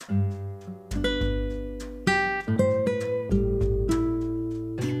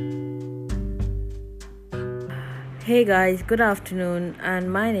Hey guys, good afternoon, and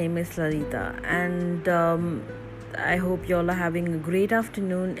my name is Lalita, and I hope y'all are having a great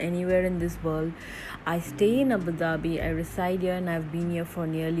afternoon anywhere in this world. I stay in Abu Dhabi, I reside here, and I've been here for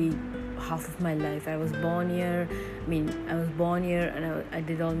nearly half of my life. I was born here, and I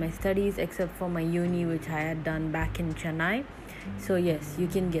did all my studies except for my uni, which I had done back in Chennai. So, yes, you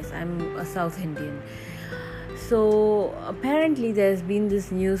can guess, I'm a South Indian. So apparently there's been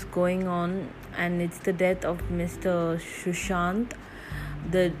this news going on, and it's the death of Mr. Sushant,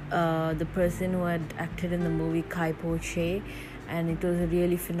 the person who had acted in the movie Kai Po Che, and it was a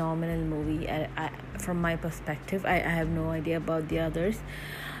really phenomenal movie. From my perspective, I have no idea about the others.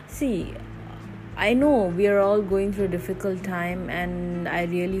 See, I know we are all going through a difficult time, and I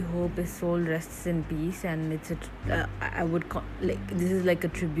really hope his soul rests in peace. And this is like a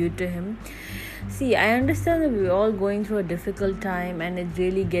tribute to him. See, I understand that we're all going through a difficult time, and it's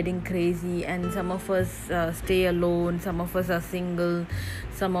really getting crazy. And some of us stay alone, some of us are single,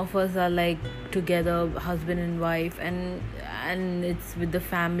 some of us are like together, husband and wife, and it's with the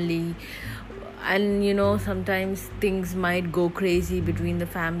family. And sometimes things might go crazy between the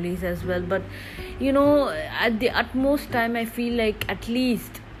families as well, but at the utmost time I feel like at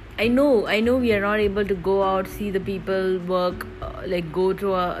least I know we are not able to go out, see the people, work, go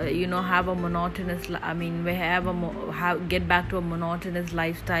to a have a monotonous get back to a monotonous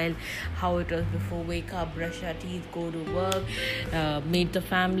lifestyle, how it was before. Wake up, brush your teeth, go to work, meet the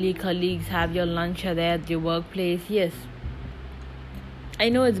family, colleagues, have your lunch there at your workplace. Yes, I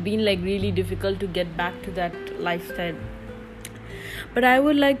know it's been really difficult to get back to that lifestyle. But I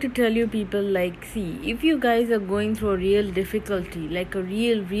would like to tell you people, see, if you guys are going through a real difficulty, like a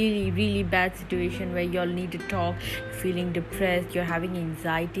real, really, really bad situation where y'all need to talk, feeling depressed, you're having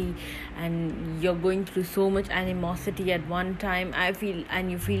anxiety, and you're going through so much animosity at one time,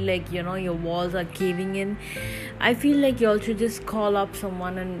 you feel like, your walls are caving in, I feel like y'all should just call up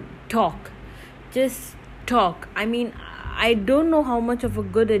someone and talk. Just talk. I don't know how much of a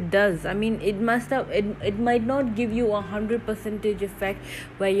good it does. It might not give you 100% effect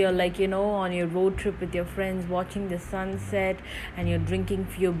where you're on your road trip with your friends watching the sunset, and you're drinking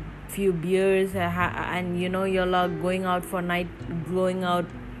few beers, and you're going out for nightclubs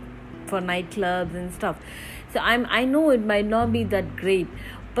and stuff. So I know it might not be that great,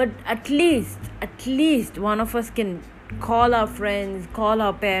 but at least one of us can call our friends, call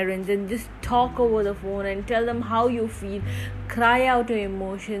our parents, and just talk over the phone and tell them how you feel, cry out your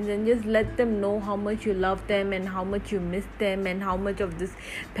emotions, and just let them know how much you love them and how much you miss them, and how much of this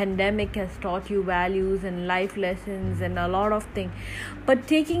pandemic has taught you values and life lessons and a lot of things. But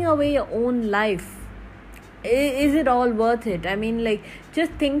taking away your own life, is it all worth it?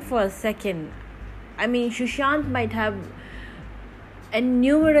 Just think for a second. Sushant might have a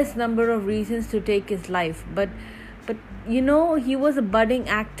numerous number of reasons to take his life, but he was a budding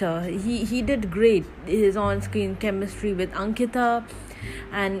actor. He did great. His on-screen chemistry with Ankita,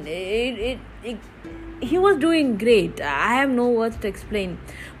 and he was doing great. I have no words to explain,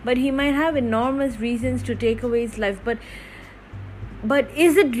 but he might have enormous reasons to take away his life. But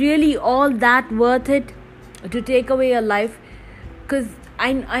is it really all that worth it to take away a life? Because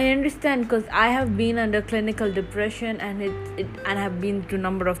I understand, because I have been under clinical depression, and I have been to a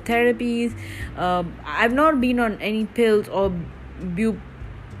number of therapies. I've not been on any pills or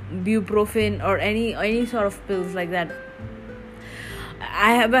buprofen or any sort of pills like that.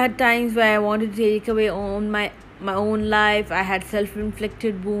 I have had times where I wanted to take away my own life. I had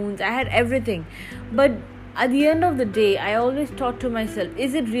self-inflicted wounds. I had everything, but at the end of the day, I always thought to myself,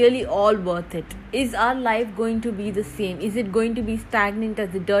 is it really all worth it? Is our life going to be the same? Is it going to be stagnant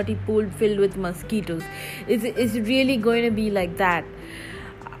as a dirty pool filled with mosquitoes? Is it really going to be like that?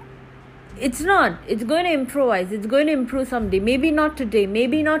 It's not. It's going to improvise. It's going to improve someday. Maybe not today.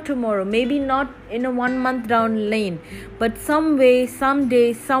 Maybe not tomorrow. Maybe not in a 1 month down lane. But some way,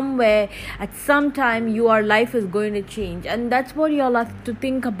 someday, somewhere, at some time, your life is going to change. And that's what you all have to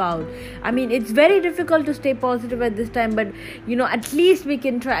think about. It's very difficult to stay positive at this time. But, at least we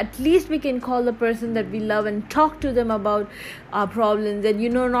can try. At least we can call the person that we love and talk to them about our problems. And,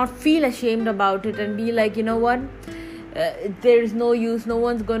 not feel ashamed about it. And be like, what? There is no use. No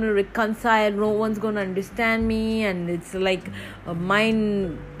one's going to reconcile. No one's going to understand me, and it's like a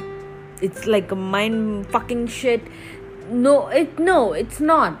mind fucking shit. No, it's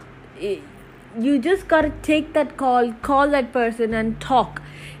not. You just gotta take that call that person and talk.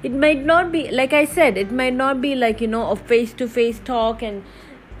 It might not be, like I said, it might not be a face-to-face talk and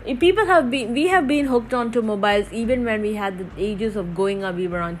We have been hooked onto mobiles even when we had the ages of going up. We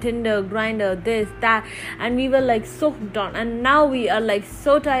were on Tinder, Grindr, this, that, and we were like so hooked on. And now we are like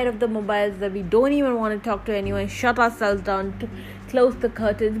so tired of the mobiles that we don't even want to talk to anyone, shut ourselves down, to close the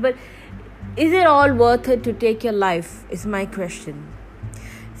curtains. But is it all worth it to take your life, is my question.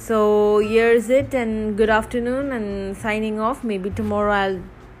 So here's it, and good afternoon, and signing off. Maybe tomorrow I'll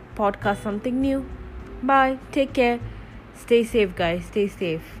podcast something new. Bye. Take care. Stay safe, guys. Stay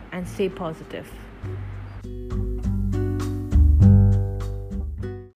safe and stay positive.